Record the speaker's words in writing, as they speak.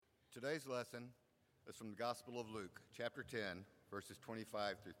Today's lesson is from the Gospel of Luke, chapter 10, verses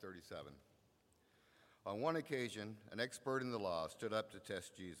 25 through 37. On one occasion, an expert in the law stood up to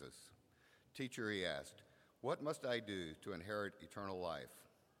test Jesus. "Teacher," he asked, "what must I do to inherit eternal life?"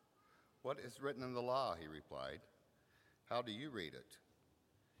 "What is written in the law?" he replied. "How do you read it?"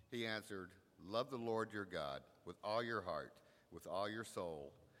 He answered, "Love the Lord your God with all your heart, with all your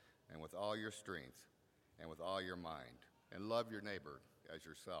soul, and with all your strength, and with all your mind, and love your neighbor as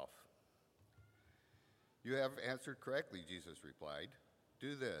yourself." "You have answered correctly," Jesus replied.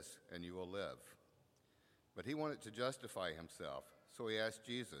 "Do this, and you will live." But he wanted to justify himself, so he asked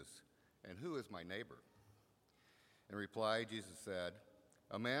Jesus, "And who is my neighbor?" In reply, Jesus said,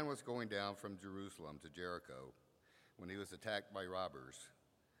 "A man was going down from Jerusalem to Jericho when he was attacked by robbers.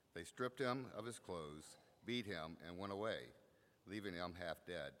 They stripped him of his clothes, beat him, and went away, leaving him half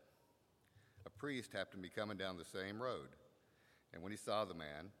dead. A priest happened to be coming down the same road, and when he saw the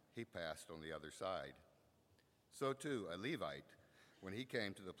man, he passed on the other side. So too, a Levite, when he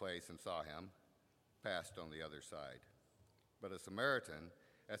came to the place and saw him, passed on the other side. But a Samaritan,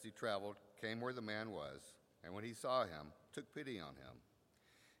 as he traveled, came where the man was, and when he saw him, took pity on him.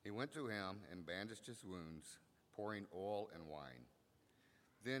 He went to him and bandaged his wounds, pouring oil and wine.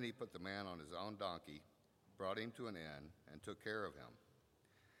 Then he put the man on his own donkey, brought him to an inn, and took care of him.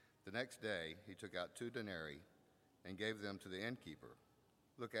 The next day he took out 2 denarii and gave them to the innkeeper.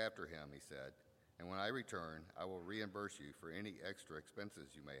 'Look after him,' he said, 'and when I return, I will reimburse you for any extra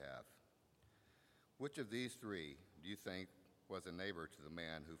expenses you may have.' Which of these 3 do you think was a neighbor to the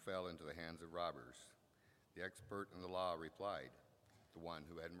man who fell into the hands of robbers?" The expert in the law replied, "The one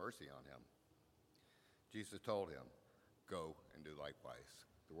who had mercy on him." Jesus told him, "Go and do likewise."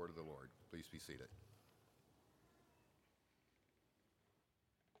 The word of the Lord. Please be seated.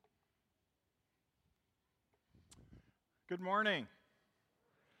 Good morning.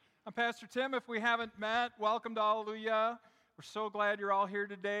 I'm Pastor Tim. If we haven't met, welcome to Hallelujah. We're so glad you're all here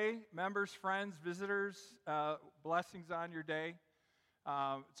today. Members, friends, visitors, blessings on your day.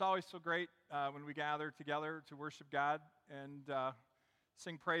 It's always so great when we gather together to worship God and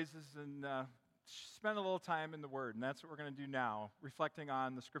sing praises and spend a little time in the Word. And that's what we're going to do now, reflecting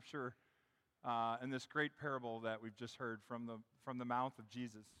on the Scripture and this great parable that we've just heard from the mouth of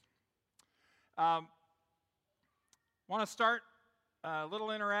Jesus. Want to start a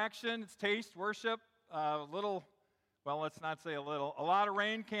little interaction. It's taste, worship, let's not say a little. A lot of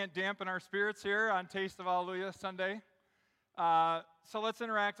rain can't dampen our spirits here on Taste of Hallelujah Sunday. So let's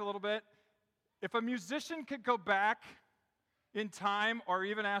interact a little bit. If a musician could go back in time or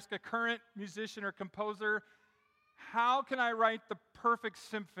even ask a current musician or composer, "How can I write the perfect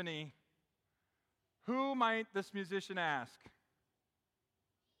symphony?" who might this musician ask?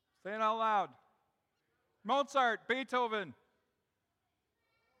 Say it out loud. Mozart, Beethoven,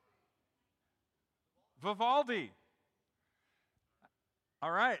 Vivaldi. All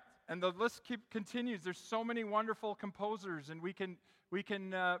right, and the list continues. There's so many wonderful composers, and we can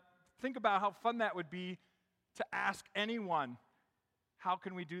think about how fun that would be to ask anyone. How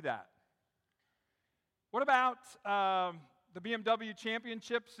can we do that? What about the BMW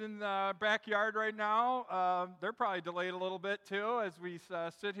championships in the backyard right now? They're probably delayed a little bit too as we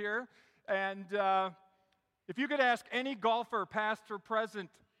sit here. And if you could ask any golfer, past or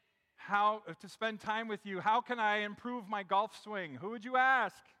present, how to spend time with you, how can I improve my golf swing? Who would you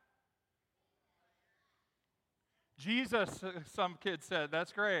ask? Jesus, some kid said.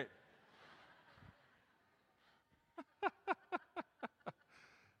 That's great.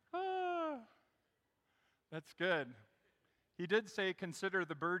 That's good. He did say, "Consider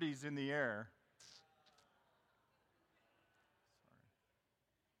the birdies in the air." Sorry.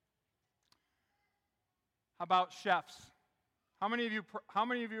 How about chefs? How many of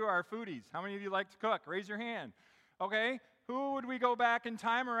you are foodies? How many of you like to cook? Raise your hand. Okay, who would we go back in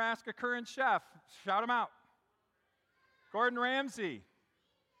time or ask a current chef? Shout them out. Gordon Ramsay.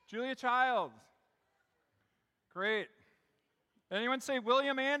 Julia Childs. Great. Anyone say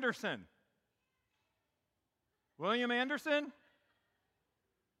William Anderson? William Anderson?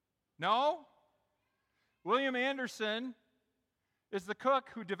 No? William Anderson is the cook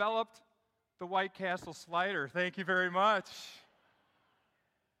who developed the White Castle slider. Thank you very much.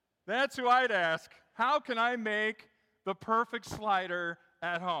 That's who I'd ask. How can I make the perfect slider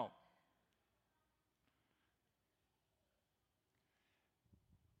at home?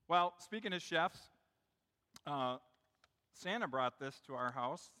 Well, speaking of chefs, Santa brought this to our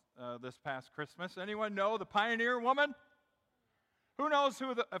house this past Christmas. Anyone know the Pioneer Woman? Who knows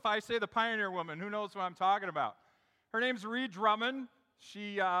if I say the Pioneer Woman, who knows what I'm talking about? Her name's Ree Drummond.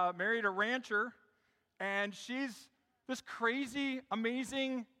 She married a rancher, and she's this crazy,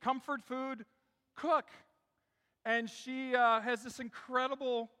 amazing comfort food cook. And she has this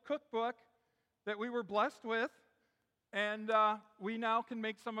incredible cookbook that we were blessed with, and we now can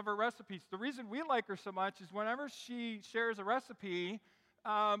make some of her recipes. The reason we like her so much is whenever she shares a recipe,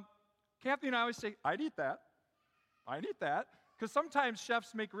 Kathy and I always say, I'd eat that. I'd eat that. Because sometimes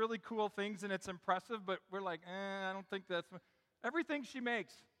chefs make really cool things and it's impressive, but we're like, I don't think that's... Everything she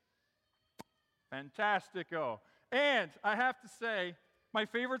makes, fantastico. And I have to say, my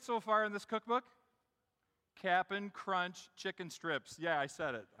favorite so far in this cookbook, Cap'n Crunch chicken strips. Yeah, I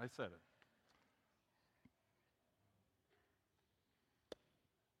said it.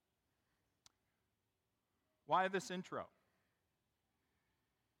 Why this intro?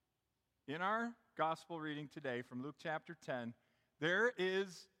 In our gospel reading today from Luke chapter 10, there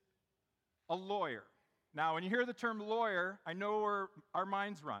is a lawyer. Now, when you hear the term lawyer, I know where our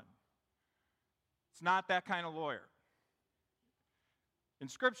minds run. It's not that kind of lawyer. In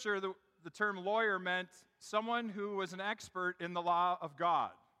Scripture, the term lawyer meant someone who was an expert in the law of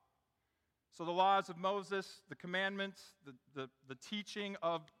God. So the laws of Moses, the commandments, the teaching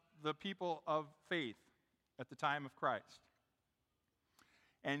of the people of faith at the time of Christ.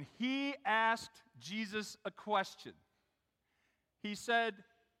 And he asked Jesus a question. He said,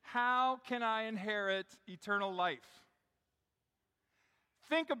 how can I inherit eternal life?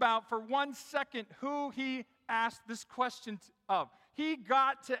 Think about for 1 second who he asked this question of. He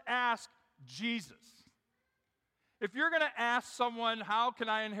got to ask Jesus. If you're going to ask someone, how can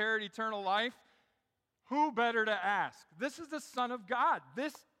I inherit eternal life? Who better to ask? This is the Son of God.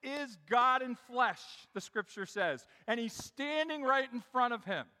 This is God in flesh, the Scripture says. And he's standing right in front of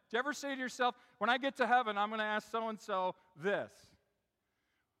him. Do you ever say to yourself, when I get to heaven, I'm going to ask so-and-so this?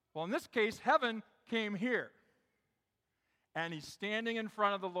 Well, in this case, heaven came here. And he's standing in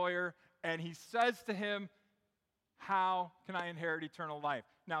front of the lawyer, and he says to him, how can I inherit eternal life?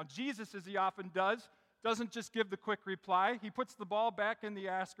 Now, Jesus, as he often does, doesn't just give the quick reply. He puts the ball back in the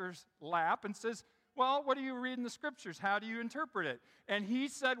asker's lap and says, well, what do you read in the Scriptures? How do you interpret it? And he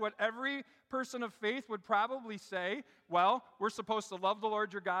said what every person of faith would probably say, well, we're supposed to love the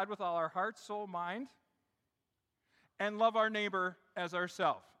Lord your God with all our heart, soul, mind, and love our neighbor as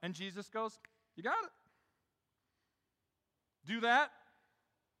ourselves. And Jesus goes, you got it. Do that,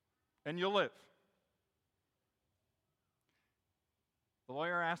 and you'll live. The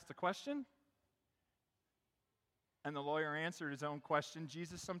lawyer asked the question, and the lawyer answered his own question.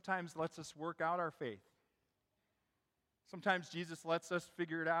 Jesus sometimes lets us work out our faith. Sometimes Jesus lets us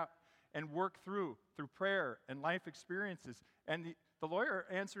figure it out and work through prayer and life experiences. And the lawyer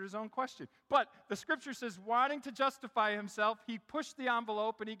answered his own question. But the Scripture says, wanting to justify himself, he pushed the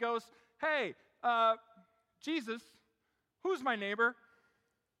envelope and he goes, hey, Jesus, who's my neighbor?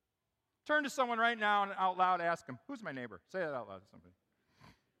 Turn to someone right now and out loud ask him, who's my neighbor? Say that out loud to somebody.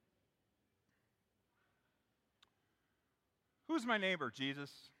 Who's my neighbor, Jesus?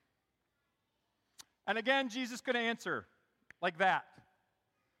 And again, Jesus could answer like that.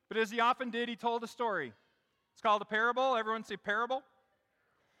 But as he often did, he told a story. It's called a parable. Everyone say parable.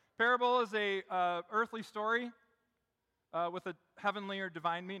 Parable is a earthly story with a heavenly or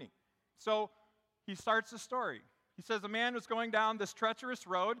divine meaning. So he starts the story. He says a man was going down this treacherous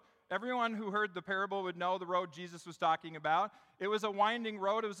road. Everyone who heard the parable would know the road Jesus was talking about. It was a winding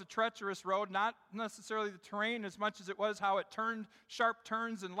road. It was a treacherous road, not necessarily the terrain as much as it was how it turned, sharp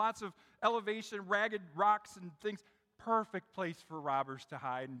turns and lots of elevation, ragged rocks and things. Perfect place for robbers to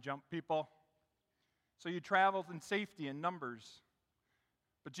hide and jump people. So you traveled in safety in numbers.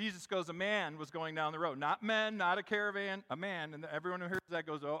 But Jesus goes, a man was going down the road. Not men, not a caravan, a man. And everyone who hears that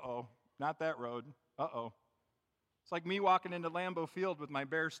goes, uh-oh, not that road. Uh-oh. It's like me walking into Lambeau Field with my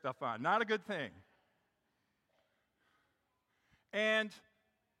Bears stuff on. Not a good thing. And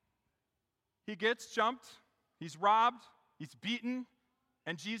he gets jumped, he's robbed, he's beaten,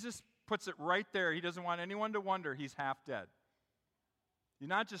 and Jesus puts it right there. He doesn't want anyone to wonder he's half dead. He's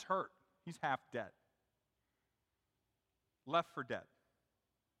not just hurt, he's half dead. Left for dead.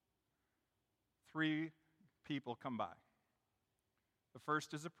 3 people come by. The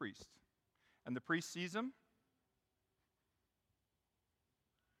first is a priest. And the priest sees him,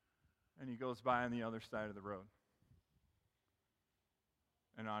 and he goes by on the other side of the road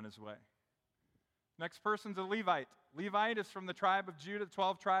and on his way. Next person's a Levite. Levite is from the tribe of Judah, the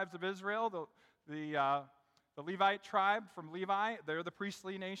 12 tribes of Israel. The Levite tribe from Levi, they're the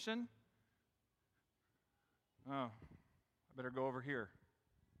priestly nation. Oh, I better go over here.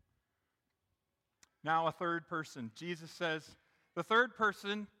 Now a third person. Jesus says the third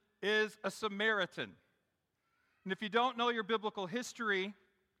person is a Samaritan. And if you don't know your biblical history,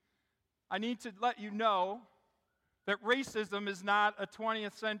 I need to let you know that racism is not a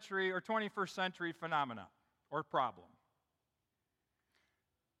 20th century or 21st century phenomenon or problem.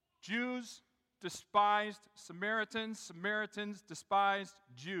 Jews despised Samaritans. Samaritans despised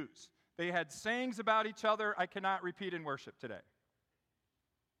Jews. They had sayings about each other I cannot repeat in worship today.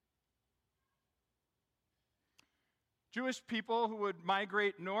 Jewish people who would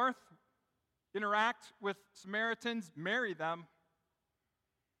migrate north, interact with Samaritans, marry them,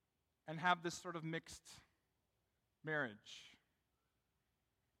 and have this sort of mixed marriage.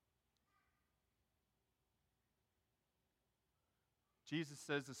 Jesus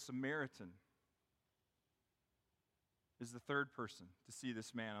says a Samaritan is the third person to see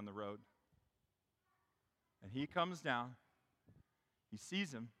this man on the road. And he comes down, he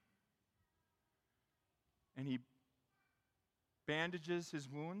sees him, and he bandages his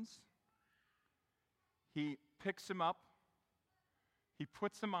wounds. He picks him up, he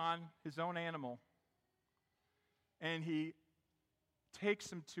puts him on his own animal, and he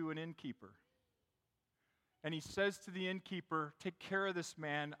takes him to an innkeeper. And he says to the innkeeper, take care of this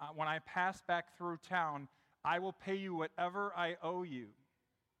man. When I pass back through town, I will pay you whatever I owe you.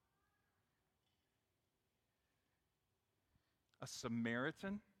 A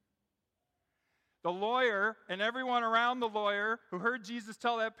Samaritan? The lawyer and everyone around the lawyer who heard Jesus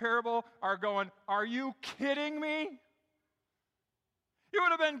tell that parable are going, are you kidding me? It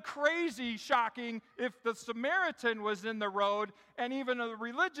would have been crazy shocking if the Samaritan was in the road and even a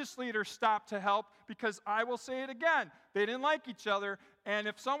religious leader stopped to help, because I will say it again, they didn't like each other, and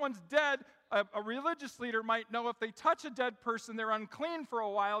if someone's dead, a religious leader might know if they touch a dead person, they're unclean for a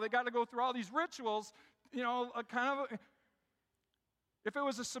while. They got to go through all these rituals, If it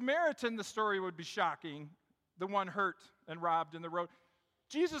was a Samaritan, the story would be shocking, the one hurt and robbed in the road.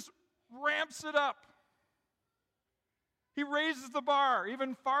 Jesus ramps it up. He raises the bar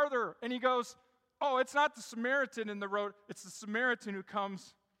even farther, and he goes, oh, it's not the Samaritan in the road, it's the Samaritan who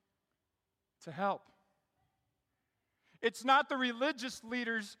comes to help. It's not the religious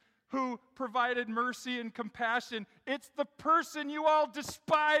leaders who provided mercy and compassion. It's the person you all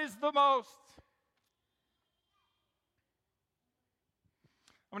despise the most.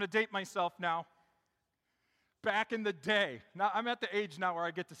 I'm going to date myself now. Back in the day, now I'm at the age now where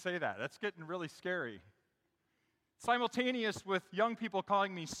I get to say that. That's getting really scary. Simultaneous with young people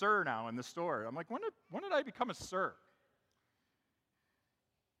calling me sir now in the store. I'm like, when did I become a sir?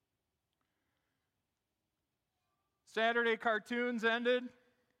 Saturday cartoons ended.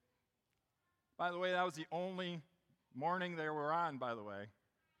 By the way, that was the only morning they were on, by the way.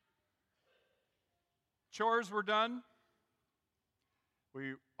 Chores were done.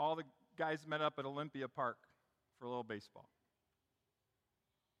 All the guys met up at Olympia Park for a little baseball.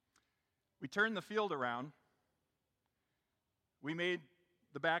 We turned the field around. We made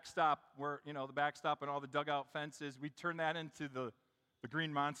the backstop the backstop and all the dugout fences. We turned that into the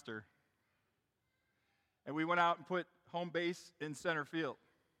Green Monster. And we went out and put home base in center field.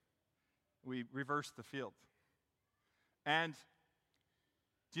 We reversed the field. And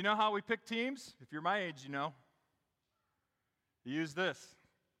do you know how we pick teams? If you're my age, you know. You use this.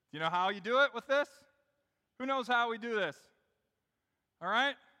 Do you know how you do it with this? Who knows how we do this? All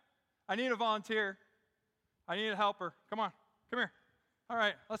right? I need a volunteer. I need a helper. Come on. Come here. All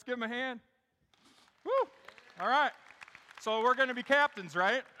right. Let's give him a hand. Woo! All right. So we're going to be captains,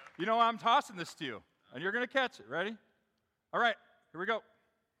 right? You know I'm tossing this to you, and you're going to catch it. Ready? All right. Here we go.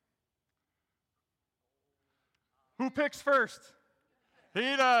 Who picks first?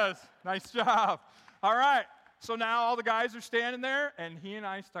 He does. Nice job. All right. So now all the guys are standing there, and he and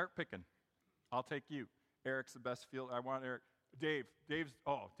I start picking. I'll take you. Eric's the best fielder. I want Eric. Dave's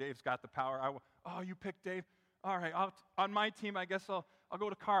got the power. You pick Dave. All right. On my team, I guess I'll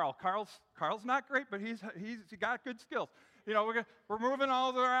go to Carl. Carl's not great, but he got good skills. You know, we're moving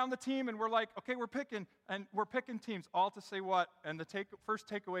all around the team, and we're like, okay, we're picking teams, all to say what? And the first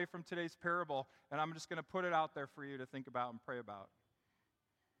takeaway from today's parable, and I'm just going to put it out there for you to think about and pray about.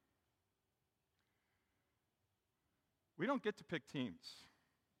 We don't get to pick teams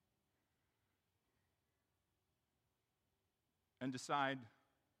and decide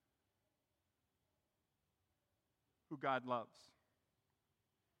who God loves.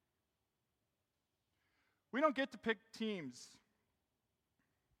 We don't get to pick teams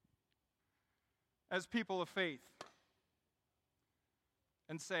as people of faith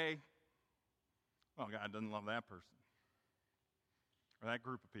and say, well, God doesn't love that person or that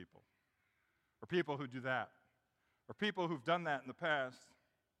group of people or people who do that or people who've done that in the past.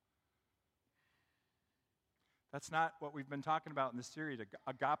 That's not what we've been talking about in this series,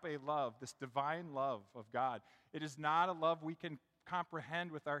 agape love, this divine love of God. It is not a love we can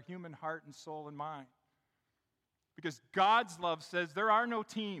comprehend with our human heart and soul and mind. Because God's love says there are no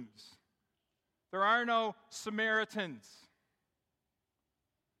teams. There are no Samaritans.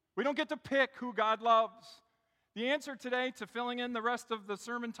 We don't get to pick who God loves. The answer today to filling in the rest of the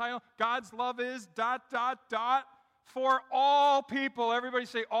sermon title, God's love is ... for all people. Everybody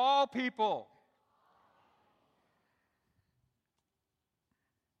say all people.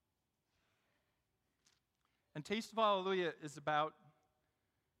 And Taste of Hallelujah is about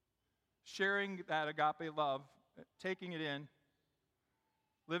sharing that agape love, taking it in,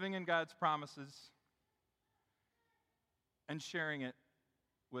 living in God's promises, and sharing it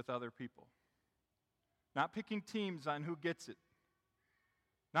with other people. Not picking teams on who gets it.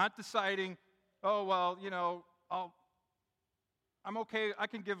 Not deciding, oh, well, I'm okay, I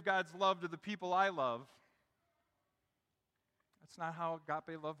can give God's love to the people I love. That's not how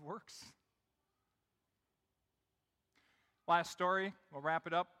agape love works. Last story, we'll wrap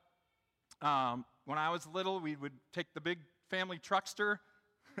it up. When I was little, we would take the big family truckster.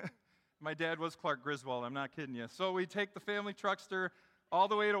 My dad was Clark Griswold, I'm not kidding you. So we'd take the family truckster all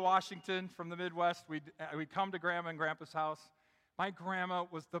the way to Washington from the Midwest. We'd come to Grandma and Grandpa's house. My grandma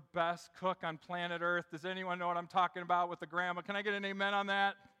was the best cook on planet Earth. Does anyone know what I'm talking about with the grandma? Can I get an amen on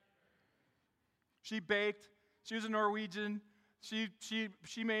that? She baked. She was a Norwegian. She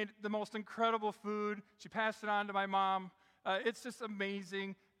made the most incredible food. She passed it on to my mom. It's just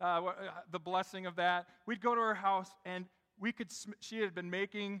amazing, the blessing of that. We'd go to her house, and she had been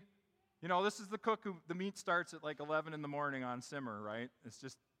making, this is the cook who, the meat starts at like 11 in the morning on simmer, right? It's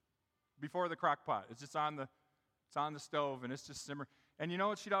just before the crock pot. It's just on the stove, and it's just simmer. And you know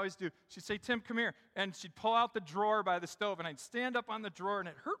what she'd always do? She'd say, Tim, come here. And she'd pull out the drawer by the stove, and I'd stand up on the drawer, and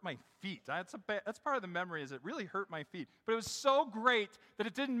it hurt my feet. That's part of the memory, is it really hurt my feet. But it was so great that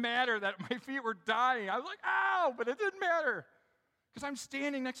it didn't matter that my feet were dying. I was like, ow, but it didn't matter. Because I'm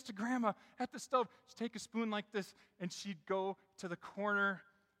standing next to Grandma at the stove. She'd take a spoon like this, and she'd go to the corner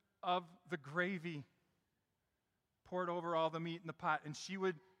of the gravy, pour it over all the meat in the pot, and she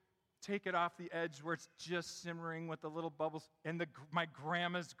would take it off the edge where it's just simmering with the little bubbles, and my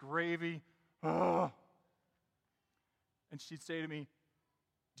grandma's gravy, and she'd say to me,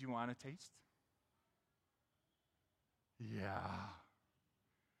 do you want to taste? Yeah.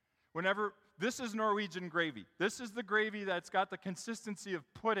 This is Norwegian gravy. This is the gravy that's got the consistency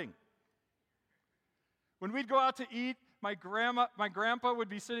of pudding. When we'd go out to eat, my grandpa would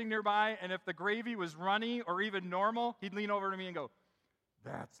be sitting nearby, and if the gravy was runny or even normal, he'd lean over to me and go,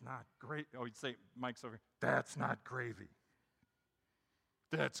 that's not great. Oh, he'd say, Mike's over here, that's not gravy.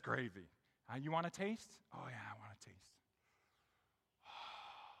 That's gravy. You want to taste? Oh, yeah, I want to taste.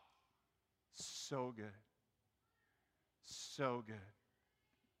 So good. So good.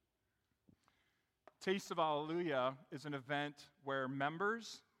 Taste of Hallelujah is an event where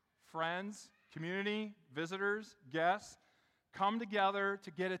members, friends, community, visitors, guests come together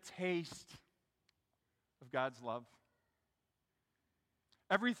to get a taste of God's love.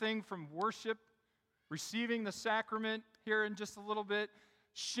 Everything from worship, receiving the sacrament here in just a little bit,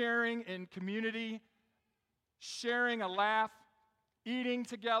 sharing in community, sharing a laugh, eating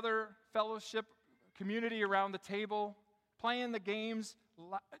together, fellowship, community around the table, playing the games,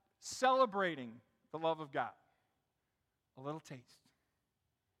 celebrating the love of God. A little taste.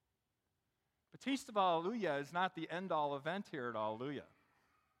 But Taste of Hallelujah is not the end-all event here at Hallelujah.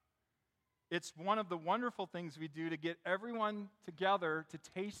 It's one of the wonderful things we do to get everyone together to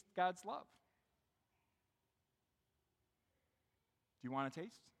taste God's love. Do you want to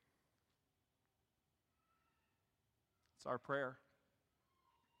taste? It's our prayer.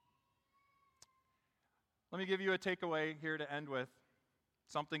 Let me give you a takeaway here to end with,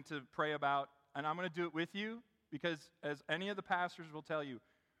 something to pray about, and I'm going to do it with you because, as any of the pastors will tell you,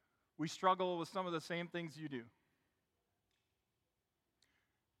 we struggle with some of the same things you do.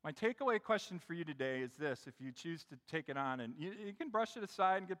 My takeaway question for you today is this: if you choose to take it on, and you can brush it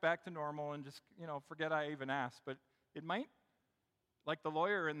aside and get back to normal and just, forget I even asked, but it might, like the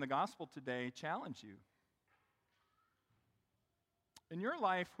lawyer in the gospel today, challenge you. In your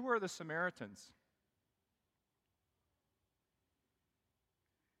life, who are the Samaritans?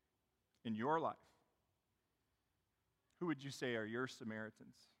 In your life, who would you say are your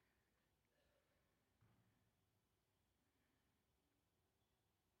Samaritans?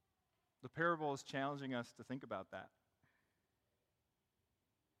 The parable is challenging us to think about that.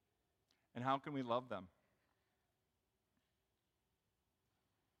 And how can we love them?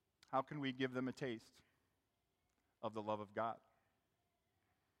 How can we give them a taste of the love of God?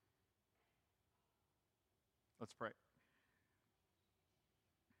 Let's pray.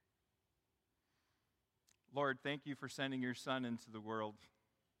 Lord, thank you for sending your Son into the world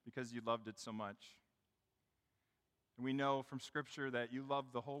because you loved it so much. And we know from Scripture that you love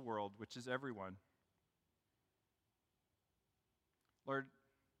the whole world, which is everyone. Lord,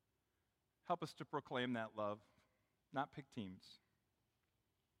 help us to proclaim that love, not pick teams.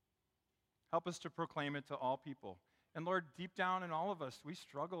 Help us to proclaim it to all people. And Lord, deep down in all of us, we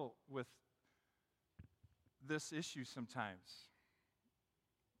struggle with this issue sometimes.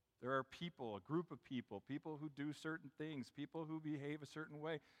 There are people, a group of people who do certain things, people who behave a certain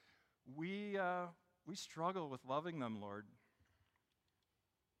way. We struggle with loving them, Lord.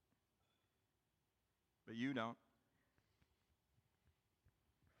 But you don't.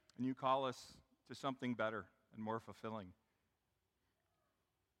 And you call us to something better and more fulfilling,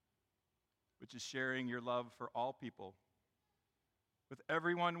 which is sharing your love for all people, with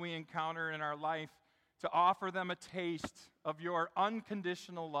everyone we encounter in our life, to offer them a taste of your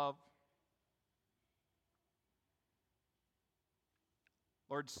unconditional love.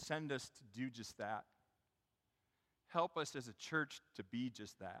 Lord, send us to do just that. Help us as a church to be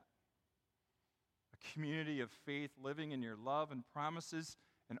just that. A community of faith living in your love and promises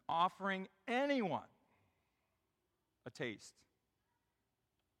and offering anyone a taste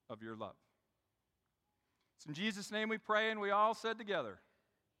of your love. It's in Jesus' name we pray, and we all said together,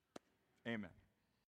 amen.